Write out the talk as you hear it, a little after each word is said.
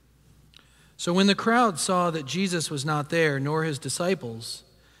So when the crowd saw that Jesus was not there, nor his disciples,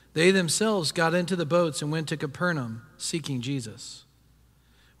 they themselves got into the boats and went to Capernaum, seeking Jesus.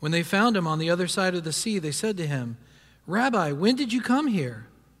 When they found him on the other side of the sea, they said to him, "Rabbi, when did you come here?"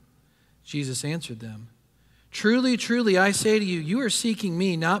 Jesus answered them, "Truly, truly, I say to you, you are seeking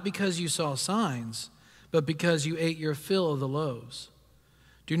me not because you saw signs, but because you ate your fill of the loaves.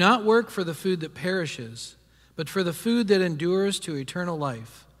 Do not work for the food that perishes, but for the food that endures to eternal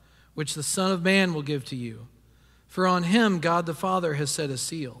life, which the Son of Man will give to you. For on him God the Father has set a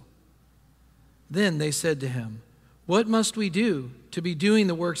seal." Then they said to him, "What must we do to be doing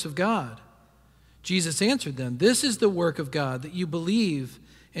the works of God?" Jesus answered them, "This is the work of God, that you believe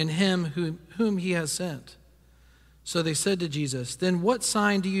in him whom he has sent." So they said to Jesus, "Then what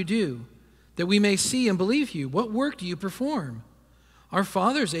sign do you do, that we may see and believe you? What work do you perform? Our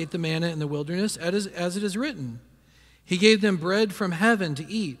fathers ate the manna in the wilderness, as it is written, 'He gave them bread from heaven to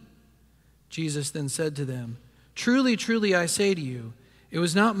eat.'" Jesus then said to them, "Truly, truly, I say to you, it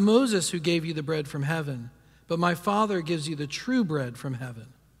was not Moses who gave you the bread from heaven, but my Father gives you the true bread from heaven.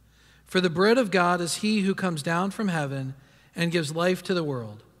 For the bread of God is he who comes down from heaven and gives life to the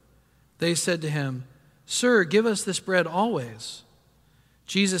world." They said to him, "Sir, give us this bread always."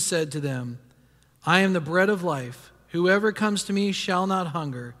 Jesus said to them, "I am the bread of life. Whoever comes to me shall not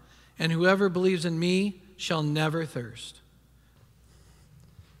hunger, and whoever believes in me shall never thirst."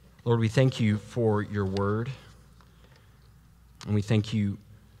 Lord, we thank you for your word, and we thank you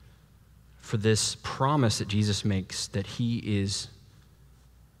for this promise that Jesus makes, that he is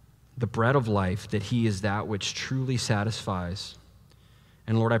the bread of life, that he is that which truly satisfies.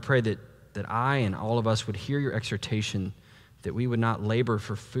 And Lord, I pray that I and all of us would hear your exhortation, that we would not labor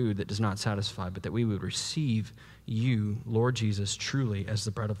for food that does not satisfy, but that we would receive you, Lord Jesus, truly as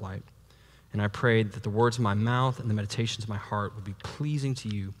the bread of life. And I pray that the words of my mouth and the meditations of my heart would be pleasing to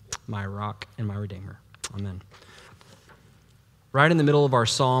you, my rock and my redeemer. Amen. Right in the middle of our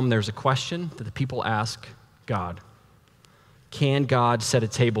psalm, there's a question that the people ask God. Can God set a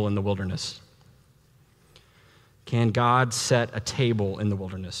table in the wilderness? Can God set a table in the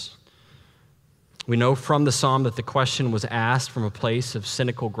wilderness? We know from the psalm that the question was asked from a place of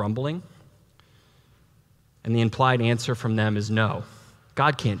cynical grumbling, and the implied answer from them is no.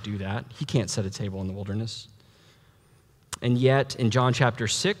 God can't do that. He can't set a table in the wilderness. And yet, in John chapter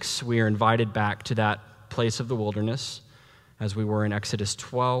 6, we are invited back to that place of the wilderness, as we were in Exodus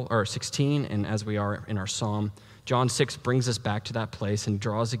 16, and as we are in our psalm. John 6 brings us back to that place and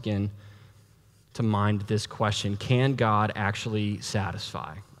draws again to mind this question: can God actually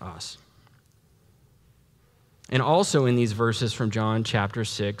satisfy us? And also in these verses from John chapter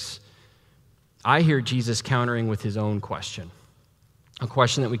 6, I hear Jesus countering with his own question, a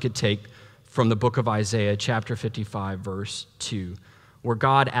question that we could take from the book of Isaiah, chapter 55, verse 2, where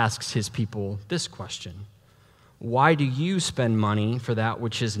God asks his people this question: why do you spend money for that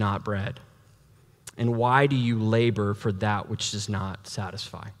which is not bread? And why do you labor for that which does not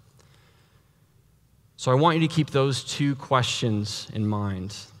satisfy? So I want you to keep those two questions in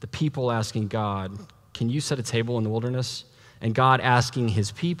mind. The people asking God, can you set a table in the wilderness? And God asking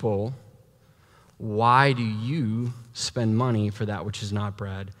his people, why do you spend money for that which is not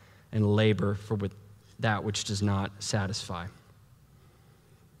bread and labor for that which does not satisfy?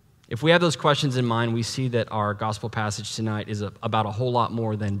 If we have those questions in mind, we see that our gospel passage tonight is about a whole lot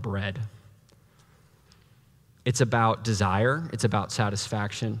more than bread. It's about desire, it's about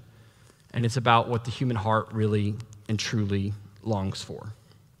satisfaction, and it's about what the human heart really and truly longs for.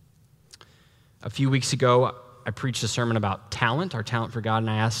 A few weeks ago, I preached a sermon about talent, our talent for God, and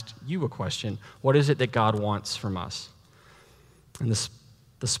I asked you a question: what is it that God wants from us? And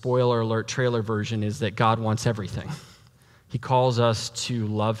the spoiler alert trailer version is that God wants everything. He calls us to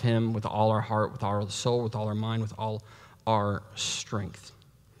love him with all our heart, with all our soul, with all our mind, with all our strength.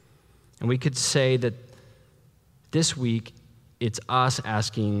 And we could say that this week, it's us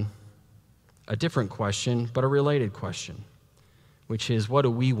asking a different question, but a related question, which is, what do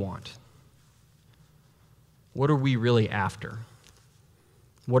we want? What are we really after?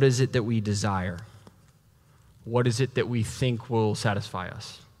 What is it that we desire? What is it that we think will satisfy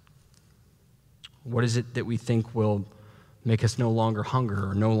us? What is it that we think will make us no longer hunger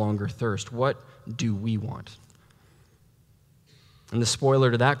or no longer thirst? What do we want? And the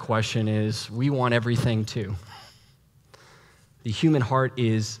spoiler to that question is, we want everything too. The human heart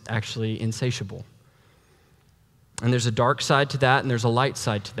is actually insatiable. And there's a dark side to that, and there's a light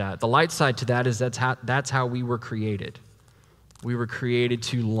side to that. The light side to that is that's how we were created. We were created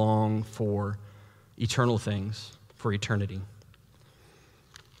to long for eternal things, for eternity.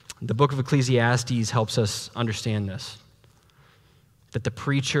 The book of Ecclesiastes helps us understand this, that the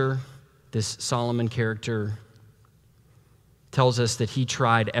preacher this Solomon character, tells us that he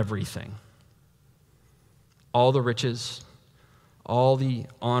tried everything. All the riches, all the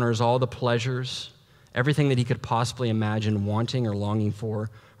honors, all the pleasures, everything that he could possibly imagine wanting or longing for,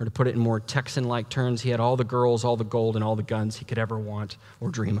 or to put it in more Texan-like terms, he had all the girls, all the gold, and all the guns he could ever want or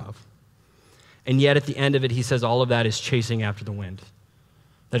dream of. And yet at the end of it, he says all of that is chasing after the wind,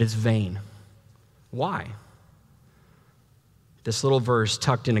 that it's vain. Why? This little verse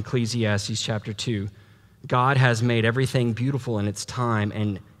tucked in Ecclesiastes chapter 2, God has made everything beautiful in its time,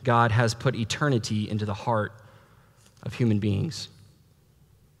 and God has put eternity into the heart of human beings.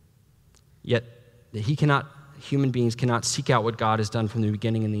 Yet human beings cannot seek out what God has done from the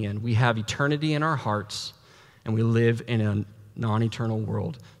beginning and the end. We have eternity in our hearts, and we live in a non-eternal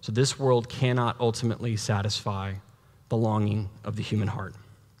world. So this world cannot ultimately satisfy the longing of the human heart.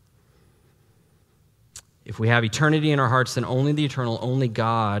 If we have eternity in our hearts, then only the eternal, only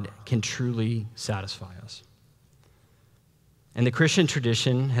God can truly satisfy us. And the Christian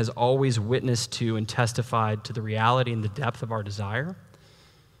tradition has always witnessed to and testified to the reality and the depth of our desire.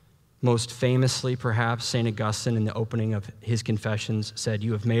 Most famously, perhaps, St. Augustine, in the opening of his Confessions, said,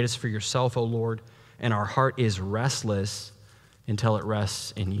 "You have made us for yourself, O Lord, and our heart is restless until it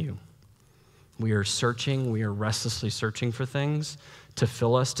rests in you." We are searching, we are restlessly searching for things to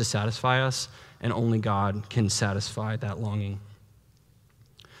fill us, to satisfy us, and only God can satisfy that longing.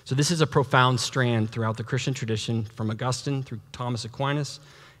 So this is a profound strand throughout the Christian tradition, from Augustine through Thomas Aquinas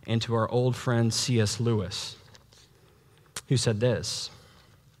and to our old friend C.S. Lewis, who said this: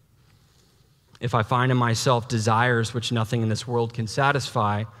 "If I find in myself desires which nothing in this world can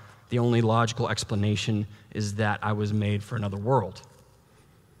satisfy, the only logical explanation is that I was made for another world.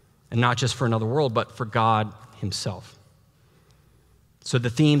 And not just for another world, but for God himself." So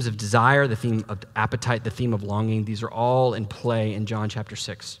the themes of desire, the theme of appetite, the theme of longing, these are all in play in John chapter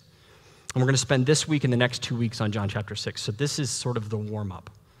 6. And we're going to spend this week and the next 2 weeks on John chapter 6. So this is sort of the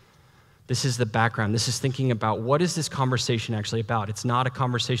warm-up. This is the background. This is thinking about, what is this conversation actually about? It's not a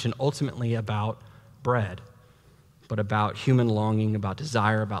conversation ultimately about bread, but about human longing, about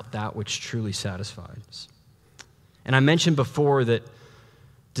desire, about that which truly satisfies. And I mentioned before that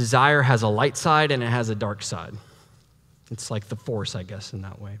desire has a light side and it has a dark side. It's like the Force, I guess, in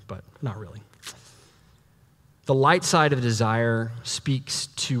that way, but not really. The light side of desire speaks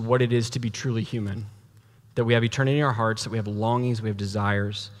to what it is to be truly human, that we have eternity in our hearts, that we have longings, we have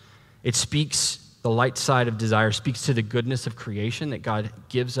desires. The light side of desire speaks to the goodness of creation, that God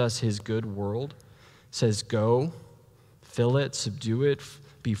gives us his good world. It says, go, fill it, subdue it,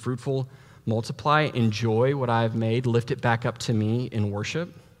 be fruitful, multiply, enjoy what I have made, lift it back up to me in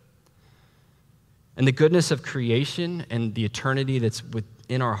worship. And the goodness of creation and the eternity that's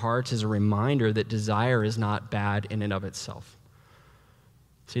within our hearts is a reminder that desire is not bad in and of itself.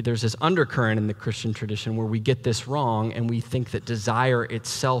 See, there's this undercurrent in the Christian tradition where we get this wrong and we think that desire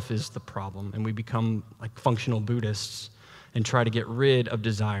itself is the problem, and we become like functional Buddhists and try to get rid of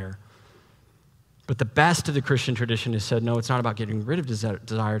desire. But the best of the Christian tradition has said, no, it's not about getting rid of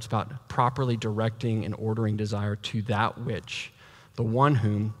desire, it's about properly directing and ordering desire to that which, the one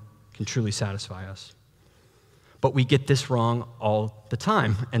whom can truly satisfy us. But we get this wrong all the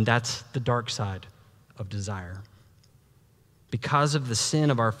time, and that's the dark side of desire. Because of the sin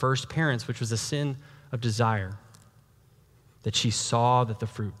of our first parents, which was the sin of desire, that she saw that the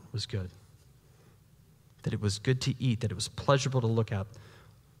fruit was good, that it was good to eat, that it was pleasurable to look at.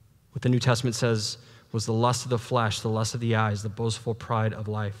 What the New Testament says was the lust of the flesh, the lust of the eyes, the boastful pride of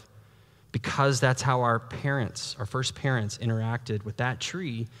life. Because that's how our parents, our first parents, interacted with that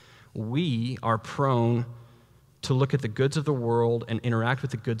tree, we are prone to look at the goods of the world and interact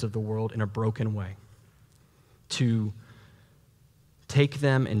with the goods of the world in a broken way, to take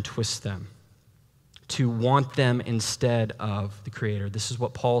them and twist them, to want them instead of the Creator. This is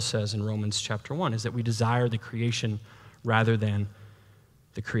what Paul says in Romans chapter 1, is that we desire the creation rather than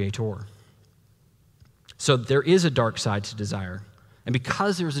the Creator. So there is a dark side to desire. And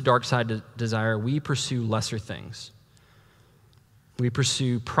because there is a dark side to desire, we pursue lesser things. We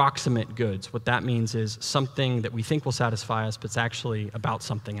pursue proximate goods. What that means is something that we think will satisfy us, but it's actually about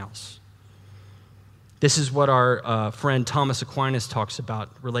something else. This is what our friend Thomas Aquinas talks about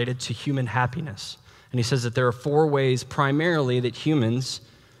related to human happiness. And he says that there are 4 ways primarily that humans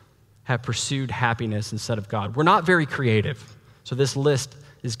have pursued happiness instead of God. We're not very creative, so this list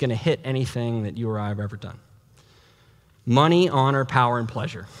is going to hit anything that you or I have ever done. Money, honor, power, and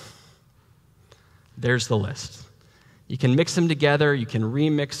pleasure. There's the list. You can mix them together, you can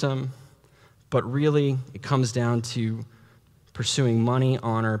remix them, but really it comes down to pursuing money,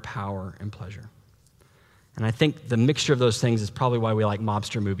 honor, power, and pleasure. And I think the mixture of those things is probably why we like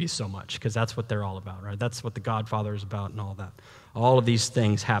mobster movies so much, because that's what they're all about, right? That's what The Godfather is about and all that. All of these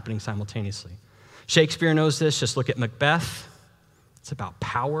things happening simultaneously. Shakespeare knows this. Just look at Macbeth. It's about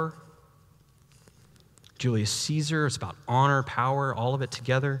power. Julius Caesar, it's about honor, power, all of it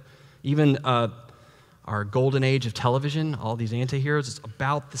together. Even our golden age of television, all these anti-heroes, it's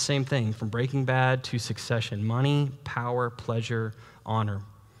about the same thing, from Breaking Bad to Succession. Money, power, pleasure, honor.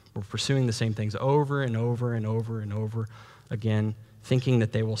 We're pursuing the same things over and over and over and over again, thinking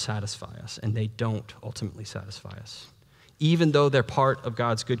that they will satisfy us, and they don't ultimately satisfy us. Even though they're part of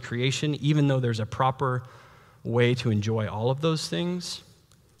God's good creation, even though there's a proper way to enjoy all of those things,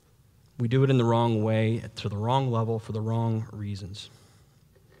 we do it in the wrong way, to the wrong level, for the wrong reasons.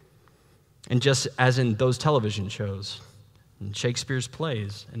 And just as in those television shows, and Shakespeare's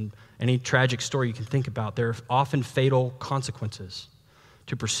plays, and any tragic story you can think about, there are often fatal consequences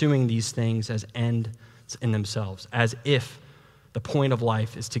to pursuing these things as ends in themselves, as if the point of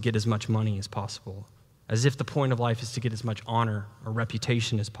life is to get as much money as possible, as if the point of life is to get as much honor or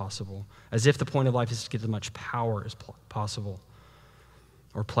reputation as possible, as if the point of life is to get as much power as possible,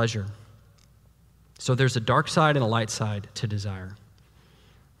 or pleasure. So there's a dark side and a light side to desire.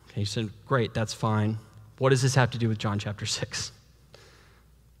 Okay, so great, that's fine. What does this have to do with John chapter 6?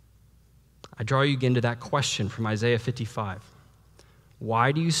 I draw you again to that question from Isaiah 55.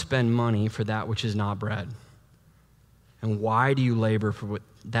 Why do you spend money for that which is not bread? And why do you labor for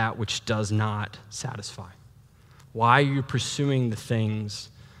that which does not satisfy? Why are you pursuing the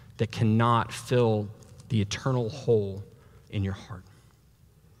things that cannot fill the eternal hole in your heart?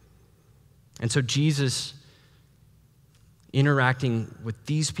 And so Jesus, interacting with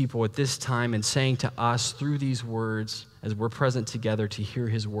these people at this time and saying to us through these words, as we're present together to hear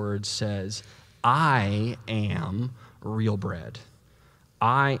his words, says, I am real bread.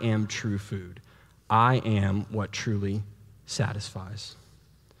 I am true food. I am what truly satisfies.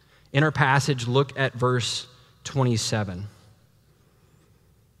 In our passage, look at verse 27.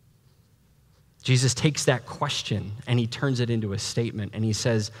 Jesus takes that question and he turns it into a statement, and he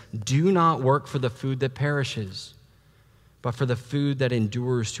says, do not work for the food that perishes, but for the food that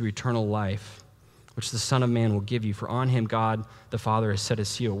endures to eternal life, which the Son of Man will give you, for on him God the Father has set a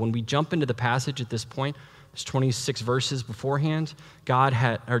seal. When we jump into the passage at this point, there's 26 verses beforehand,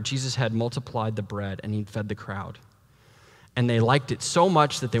 Jesus had multiplied the bread and he'd fed the crowd. And they liked it so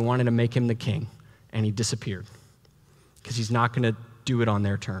much that they wanted to make him the king, and he disappeared because he's not going to do it on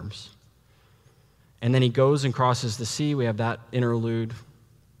their terms. And then he goes and crosses the sea. We have that interlude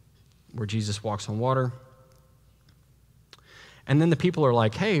where Jesus walks on water. And then the people are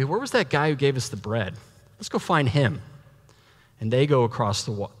like, hey, where was that guy who gave us the bread? Let's go find him. And they go across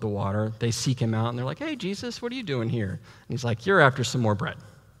the water. They seek him out, and they're like, hey, Jesus, what are you doing here? And he's like, you're after some more bread.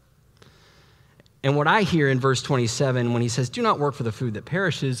 And what I hear in verse 27 when he says, do not work for the food that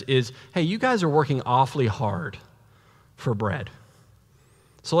perishes, is, hey, you guys are working awfully hard for bread.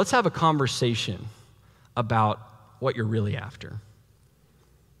 So let's have a conversation about what you're really after.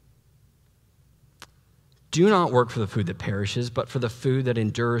 Do not work for the food that perishes, but for the food that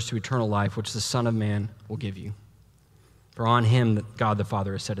endures to eternal life, which the Son of Man will give you. For on him God the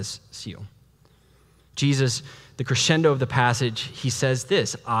Father has set his seal. Jesus, the crescendo of the passage, he says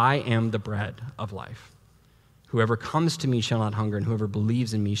this, I am the bread of life. Whoever comes to me shall not hunger, and whoever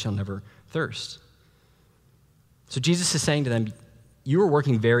believes in me shall never thirst. So Jesus is saying to them, you are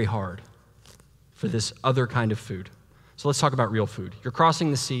working very hard for this other kind of food. So let's talk about real food. You're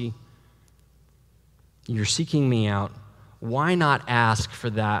crossing the sea. You're seeking me out. Why not ask for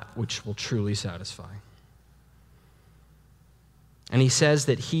that which will truly satisfy? And he says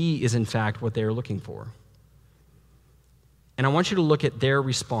that he is, in fact, what they are looking for. And I want you to look at their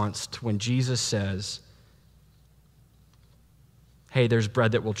response to when Jesus says, hey, there's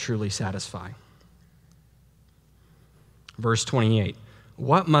bread that will truly satisfy. Verse 28,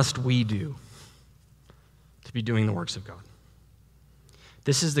 what must we do to be doing the works of God?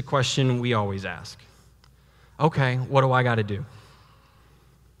 This is the question we always ask. Okay, what do I got to do?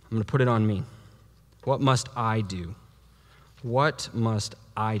 I'm going to put it on me. What must I do? What must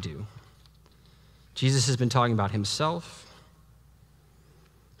I do? Jesus has been talking about himself,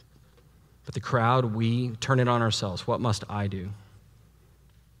 but the crowd, we turn it on ourselves. What must I do?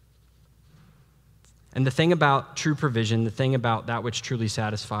 And the thing about true provision, the thing about that which truly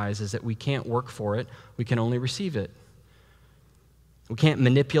satisfies, is that we can't work for it. We can only receive it. We can't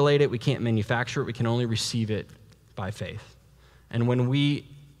manipulate it. We can't manufacture it. We can only receive it by faith. And when we,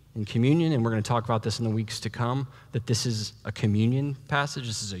 in communion, and we're going to talk about this in the weeks to come, that this is a communion passage,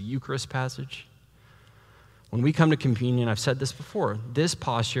 this is a Eucharist passage. When we come to communion, I've said this before, this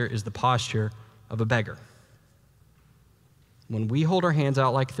posture is the posture of a beggar. When we hold our hands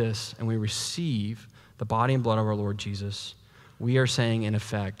out like this and we receive the body and blood of our Lord Jesus, we are saying, in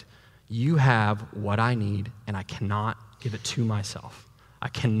effect, you have what I need, and I cannot give it to myself. I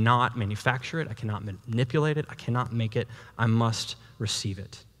cannot manufacture it. I cannot manipulate it. I cannot make it. I must receive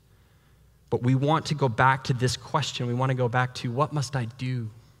it. But we want to go back to this question. We want to go back to, what must I do?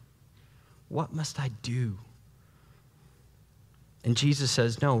 What must I do? And Jesus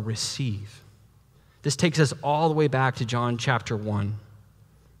says, no, receive. This takes us all the way back to John chapter 1,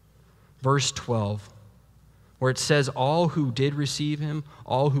 verse 12, where it says, all who did receive him,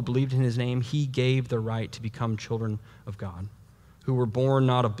 all who believed in his name, he gave the right to become children of God, who were born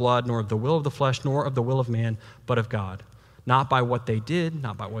not of blood, nor of the will of the flesh, nor of the will of man, but of God. Not by what they did,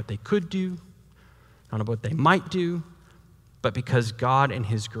 not by what they could do, not by what they might do, but because God in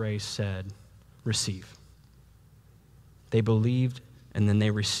his grace said, receive. They believed, and then they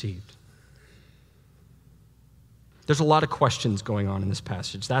received. There's a lot of questions going on in this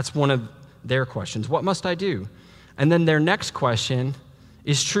passage. That's one of their questions. What must I do? And then their next question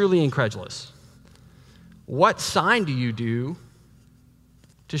is truly incredulous. What sign do you do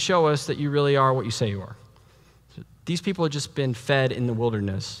to show us that you really are what you say you are? These people had just been fed in the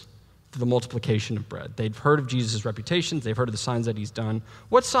wilderness through the multiplication of bread. They've heard of Jesus' reputations. They've heard of the signs that he's done.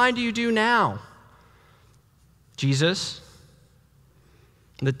 What sign do you do now? Jesus.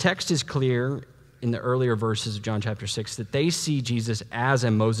 The text is clear in the earlier verses of John chapter 6 that they see Jesus as a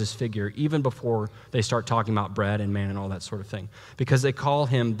Moses figure even before they start talking about bread and man and all that sort of thing, because they call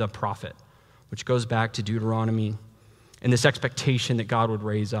him the prophet, which goes back to Deuteronomy and this expectation that God would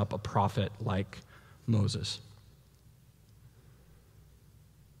raise up a prophet like Moses.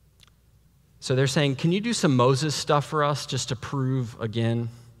 So they're saying, can you do some Moses stuff for us just to prove again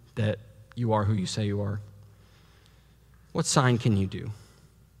that you are who you say you are? What sign can you do?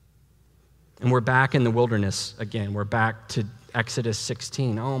 And we're back in the wilderness again. We're back to Exodus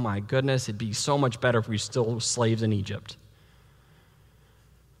 16. Oh my goodness, it'd be so much better if we were still slaves in Egypt.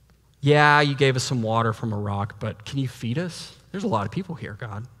 Yeah, you gave us some water from a rock, but can you feed us? There's a lot of people here,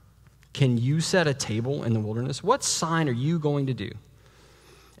 God. Can you set a table in the wilderness? What sign are you going to do?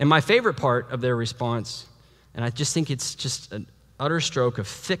 And my favorite part of their response, and I just think it's just an utter stroke of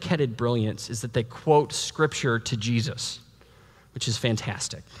thick-headed brilliance, is that they quote Scripture to Jesus, which is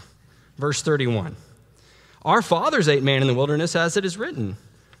fantastic. Verse 31, our fathers ate manna in the wilderness as it is written.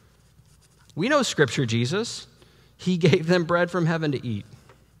 We know Scripture, Jesus. He gave them bread from heaven to eat.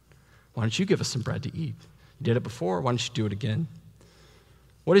 Why don't you give us some bread to eat? You did it before. Why don't you do it again?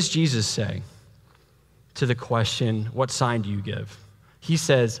 What does Jesus say to the question, what sign do you give? He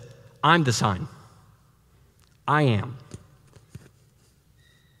says, I'm the sign. I am.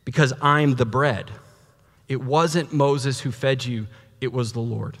 Because I'm the bread. It wasn't Moses who fed you. It was the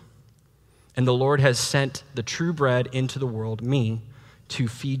Lord. And the Lord has sent the true bread into the world, me, to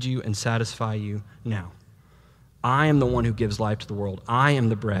feed you and satisfy you now. I am the one who gives life to the world. I am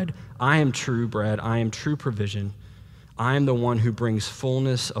the bread. I am true bread. I am true provision. I am the one who brings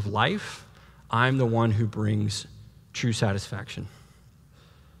fullness of life. I am the one who brings true satisfaction.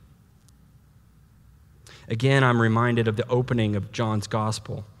 Again, I'm reminded of the opening of John's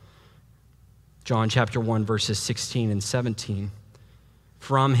gospel. John chapter 1, verses 16 and 17.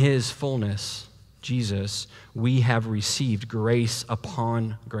 From his fullness, Jesus, we have received grace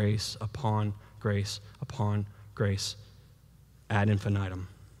upon grace upon grace upon grace ad infinitum.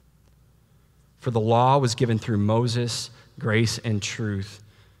 For the law was given through Moses, grace and truth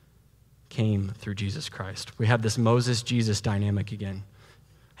came through Jesus Christ. We have this Moses-Jesus dynamic again.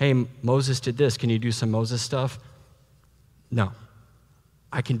 Hey, Moses did this. Can you do some Moses stuff? No.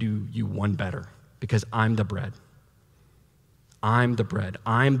 I can do you one better because I'm the bread. I'm the bread.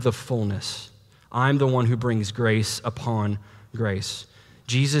 I'm the fullness. I'm the one who brings grace upon grace.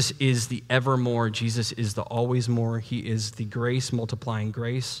 Jesus is the evermore. Jesus is the always more. He is the grace multiplying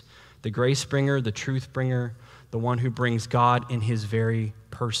grace, the grace bringer, the truth bringer, the one who brings God in his very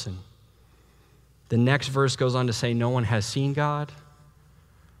person. The next verse goes on to say, no one has seen God,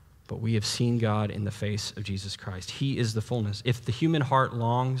 but we have seen God in the face of Jesus Christ. He is the fullness. If the human heart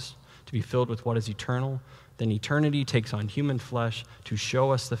longs to be filled with what is eternal, then eternity takes on human flesh to show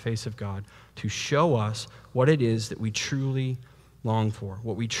us the face of God, to show us what it is that we truly long for,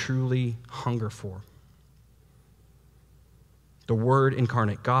 what we truly hunger for. The Word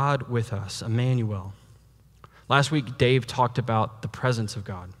incarnate, God with us, Emmanuel. Last week, Dave talked about the presence of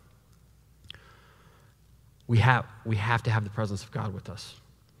God. We have to have the presence of God with us.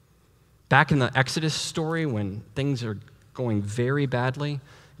 Back in the Exodus story, when things are going very badly,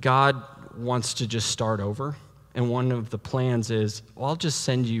 God wants to just start over. And one of the plans is, well, I'll just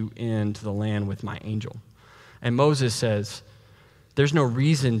send you into the land with my angel. And Moses says, there's no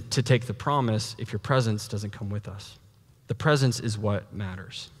reason to take the promise if your presence doesn't come with us. The presence is what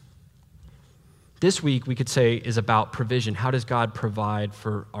matters. This week, we could say, is about provision. How does God provide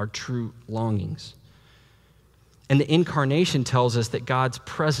for our true longings? And the incarnation tells us that God's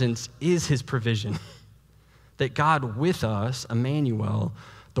presence is his provision. That God with us, Emmanuel,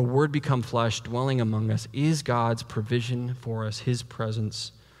 the Word become flesh, dwelling among us, is God's provision for us, his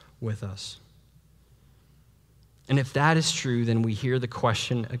presence with us. And if that is true, then we hear the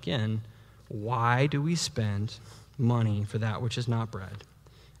question again, why do we spend money for that which is not bread?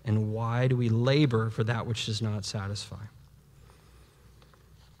 And why do we labor for that which does not satisfy?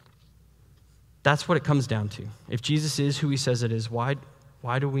 That's what it comes down to. If Jesus is who he says it is, why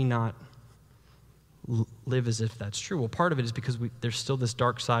do we not live as if that's true? Well, part of it is because there's still this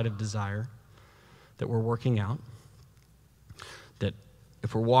dark side of desire that we're working out. That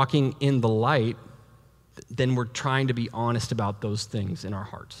if we're walking in the light, then we're trying to be honest about those things in our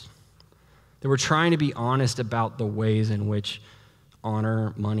hearts. That we're trying to be honest about the ways in which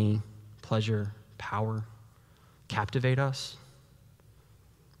honor, money, pleasure, power captivate us.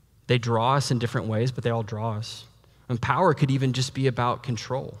 They draw us in different ways, but they all draw us. And power could even just be about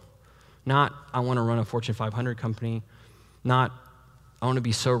control. Not, I want to run a Fortune 500 company. Not, I want to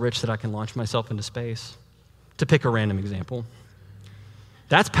be so rich that I can launch myself into space. To pick a random example.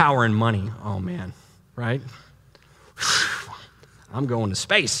 That's power and money. Oh, man, right? I'm going to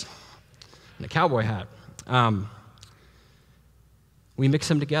space in a cowboy hat. We mix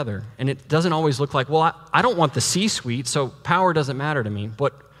them together, and it doesn't always look like, well, I don't want the C-suite, so power doesn't matter to me.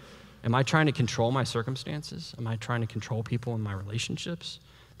 But am I trying to control my circumstances? Am I trying to control people in my relationships?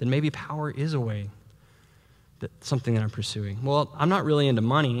 Then maybe power is a way, something that I'm pursuing. Well, I'm not really into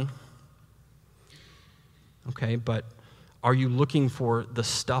money. Okay, but are you looking for the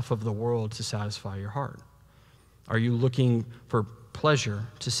stuff of the world to satisfy your heart? Are you looking for pleasure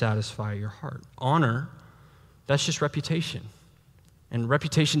to satisfy your heart? Honor, that's just reputation. And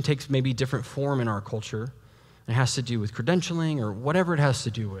reputation takes maybe different form in our culture. It has to do with credentialing or whatever it has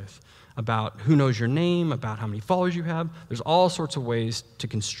to do with, about who knows your name, about how many followers you have. There's all sorts of ways to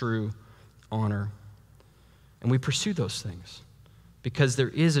construe honor. And we pursue those things because there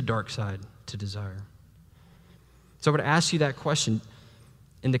is a dark side to desire. So I would ask you that question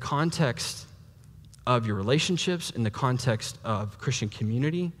in the context of your relationships, in the context of Christian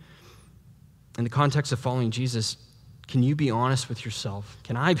community, in the context of following Jesus. Can you be honest with yourself?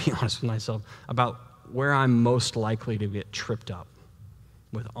 Can I be honest with myself about where I'm most likely to get tripped up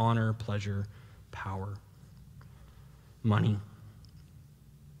with honor, pleasure, power, money?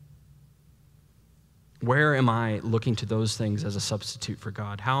 Where am I looking to those things as a substitute for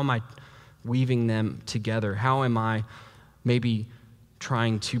God? How am I weaving them together? How am I maybe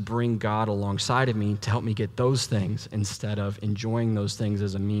trying to bring God alongside of me to help me get those things instead of enjoying those things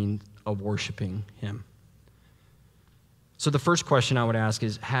as a means of worshiping him? So the first question I would ask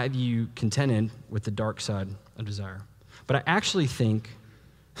is, have you contented with the dark side of desire? But I actually think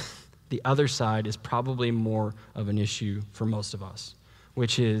the other side is probably more of an issue for most of us,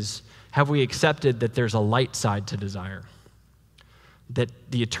 which is, have we accepted that there's a light side to desire? That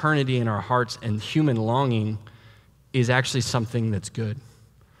the eternity in our hearts and human longing is actually something that's good.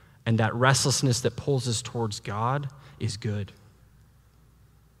 And that restlessness that pulls us towards God is good.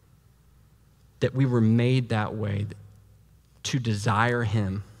 That we were made that way, to desire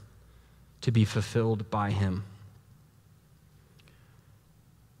him, to be fulfilled by him.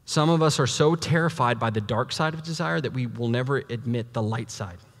 Some of us are so terrified by the dark side of desire that we will never admit the light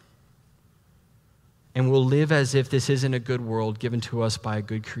side. And we'll live as if this isn't a good world given to us by a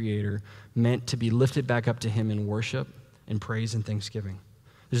good creator, meant to be lifted back up to him in worship and praise and thanksgiving.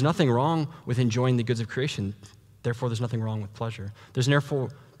 There's nothing wrong with enjoying the goods of creation. Therefore, there's nothing wrong with pleasure. There's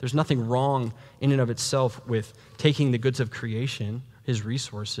nothing wrong in and of itself with taking the goods of creation, his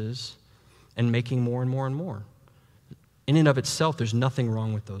resources, and making more and more and more. In and of itself, there's nothing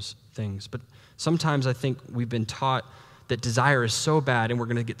wrong with those things. But sometimes I think we've been taught that desire is so bad and we're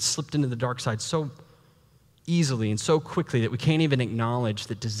going to get slipped into the dark side so easily and so quickly that we can't even acknowledge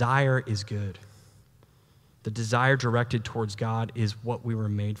that desire is good. The desire directed towards God is what we were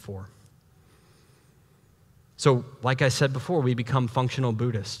made for. So, like I said before, we become functional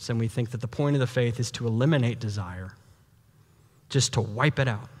Buddhists, and we think that the point of the faith is to eliminate desire, just to wipe it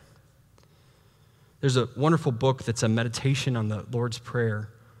out. There's a wonderful book that's a meditation on the Lord's Prayer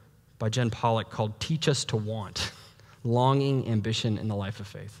by Jen Pollock called Teach Us to Want, Longing, Ambition in the Life of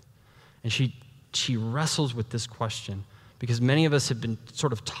Faith. And she wrestles with this question because many of us have been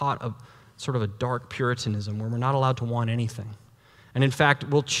sort of taught a dark Puritanism where we're not allowed to want anything. And in fact,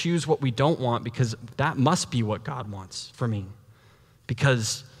 we'll choose what we don't want because that must be what God wants for me.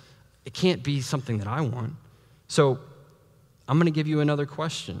 because it can't be something that I want. So I'm going to give you another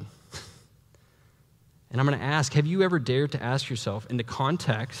question. And I'm going to ask, have you ever dared to ask yourself, in the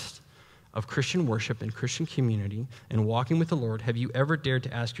context of Christian worship and Christian community and walking with the Lord, have you ever dared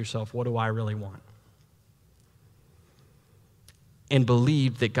to ask yourself, what do I really want? And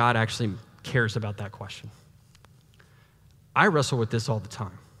believe that God actually cares about that question. I wrestle with this all the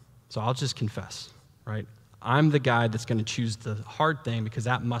time, so I'll just confess, right? I'm the guy that's going to choose the hard thing because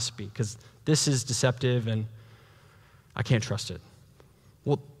that must be, because this is deceptive and I can't trust it.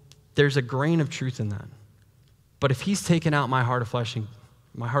 Well, there's a grain of truth in that. But if he's taken out my heart of flesh and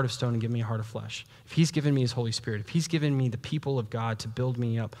my heart of stone and given me a heart of flesh, if he's given me his Holy Spirit, if he's given me the people of God to build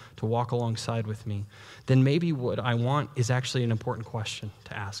me up, to walk alongside with me, then maybe what I want is actually an important question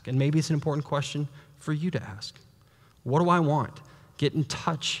to ask. And maybe it's an important question for you to ask. What do I want? Get in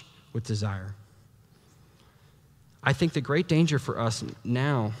touch with desire. I think the great danger for us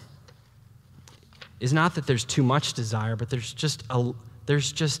now is not that there's too much desire, but there's just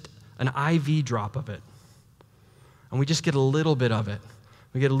an IV drop of it. And we just get a little bit of it.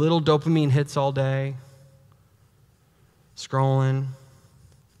 We get a little dopamine hits all day, scrolling.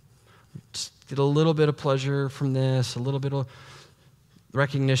 Just get a little bit of pleasure from this, a little bit of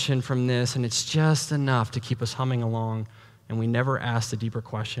recognition from this, and it's just enough to keep us humming along. And we never ask the deeper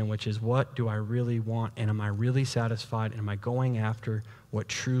question, which is, what do I really want? And am I really satisfied? And am I going after what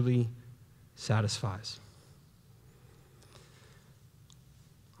truly satisfies?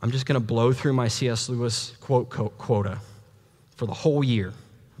 I'm just going to blow through my C.S. Lewis quota for the whole year,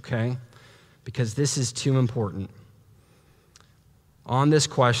 okay? Because this is too important. On this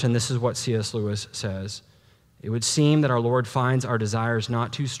question, this is what C.S. Lewis says. It would seem that our Lord finds our desires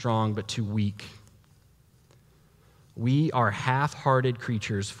not too strong, but too weak. We are half-hearted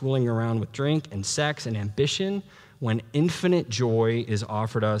creatures fooling around with drink and sex and ambition when infinite joy is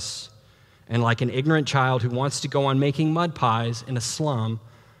offered us, and like an ignorant child who wants to go on making mud pies in a slum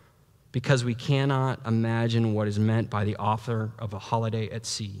because we cannot imagine what is meant by the author of A Holiday at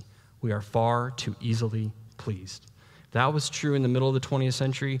Sea, we are far too easily pleased. If that was true in the middle of the 20th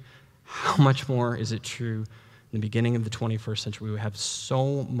century, how much more is it true in the beginning of the 21st century? We have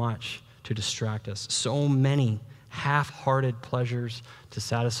so much to distract us, so many half-hearted pleasures to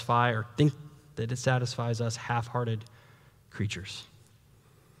satisfy or think that it satisfies us, half-hearted creatures.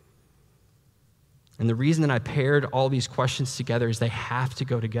 And the reason that I paired all these questions together is they have to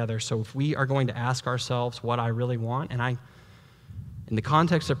go together. So if we are going to ask ourselves what I really want, and in the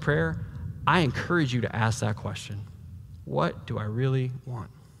context of prayer, I encourage you to ask that question. What do I really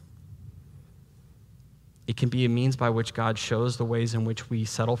want? It can be a means by which God shows the ways in which we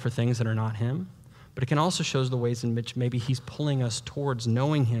settle for things that are not him, but it can also show the ways in which maybe he's pulling us towards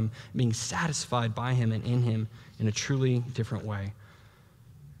knowing him, being satisfied by him and in him in a truly different way.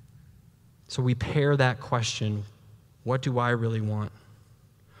 So we pair that question, what do I really want,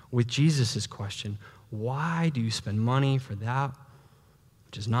 with Jesus' question, why do you spend money for that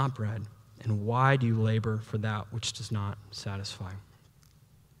which is not bread, and why do you labor for that which does not satisfy?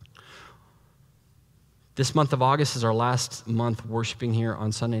 This month of August is our last month worshiping here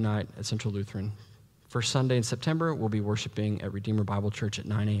on Sunday night at Central Lutheran. First Sunday in September, we'll be worshiping at Redeemer Bible Church at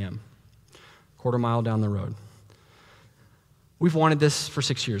 9 a.m., quarter mile down the road. We've wanted this for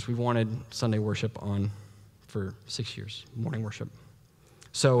 6 years. We've wanted Sunday worship on for 6 years, morning worship.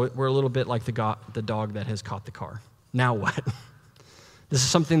 So we're a little bit like the dog that has caught the car. Now what? This is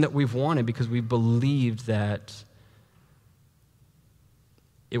something that we've wanted because we believed that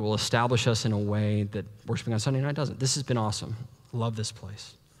it will establish us in a way that worshiping on Sunday night doesn't. This has been awesome. I love this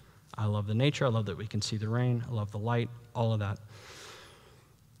place. I love the nature. I love that we can see the rain. I love the light, all of that.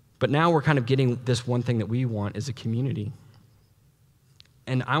 But now we're kind of getting this one thing that we want as a community.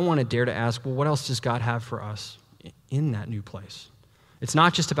 And I want to dare to ask, well, what else does God have for us in that new place? It's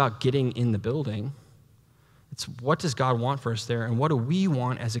not just about getting in the building. It's what does God want for us there, and what do we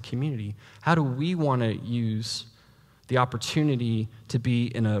want as a community? How do we want to use the opportunity to be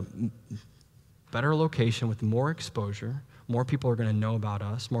in a better location with more exposure? More people are going to know about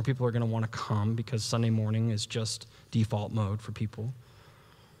us. More people are going to want to come because Sunday morning is just default mode for people.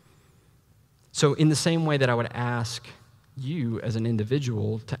 So in the same way that I would ask you as an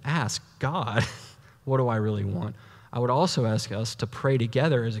individual to ask God, what do I really want? I would also ask us to pray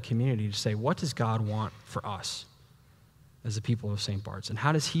together as a community to say, what does God want for us as the people of St. Bart's? And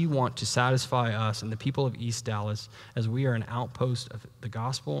how does he want to satisfy us and the people of East Dallas as we are an outpost of the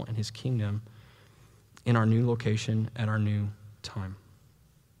gospel and his kingdom in our new location at our new time?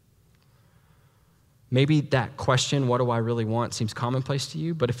 Maybe that question, what do I really want, seems commonplace to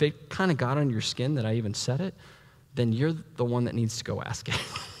you, but if it kind of got under your skin that I even said it, then you're the one that needs to go ask it.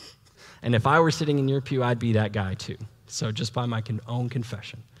 And if I were sitting in your pew, I'd be that guy too. So just by my own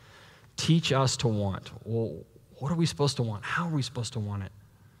confession, teach us to want. Well, what are we supposed to want? How are we supposed to want it?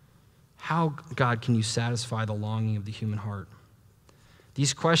 How, God, can you satisfy the longing of the human heart?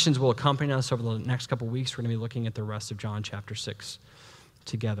 These questions will accompany us over the next couple of weeks. We're going to be looking at the rest of John chapter 6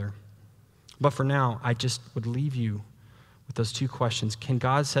 together. But for now, I just would leave you with those two questions. Can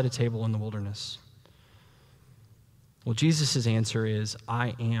God set a table in the wilderness? Well, Jesus' answer is,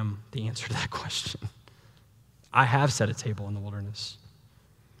 I am the answer to that question. I have set a table in the wilderness.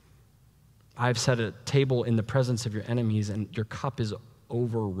 I've set a table in the presence of your enemies, and your cup is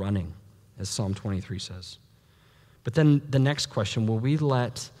overrunning, as Psalm 23 says. But then the next question, will we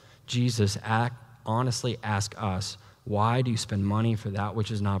let Jesus honestly ask us, why do you spend money for that which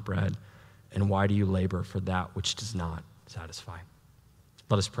is not bread, and why do you labor for that which does not satisfy?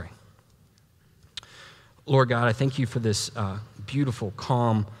 Let us pray. Lord God, I thank you for this beautiful,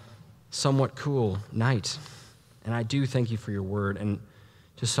 calm, somewhat cool night. And I do thank you for your word, and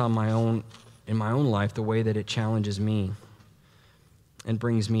just in my own life, the way that it challenges me and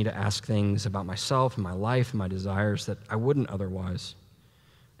brings me to ask things about myself and my life and my desires that I wouldn't otherwise.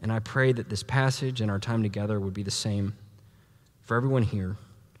 And I pray that this passage and our time together would be the same for everyone here,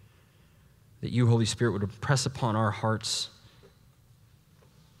 that you, Holy Spirit, would impress upon our hearts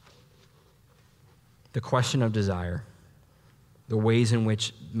the question of desire, the ways in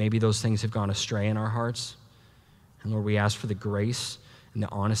which maybe those things have gone astray in our hearts. And Lord, we ask for the grace and the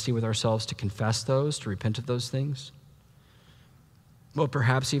honesty with ourselves to confess those, to repent of those things. But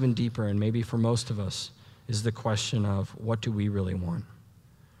perhaps even deeper, and maybe for most of us, is the question of what do we really want?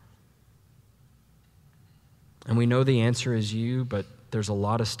 And we know the answer is you, but there's a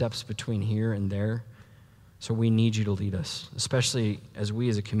lot of steps between here and there. So we need you to lead us, especially as we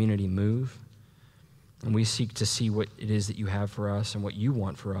as a community move and we seek to see what it is that you have for us and what you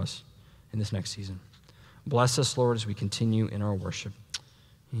want for us in this next season. Bless us, Lord, as we continue in our worship.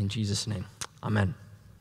 In Jesus' name, amen.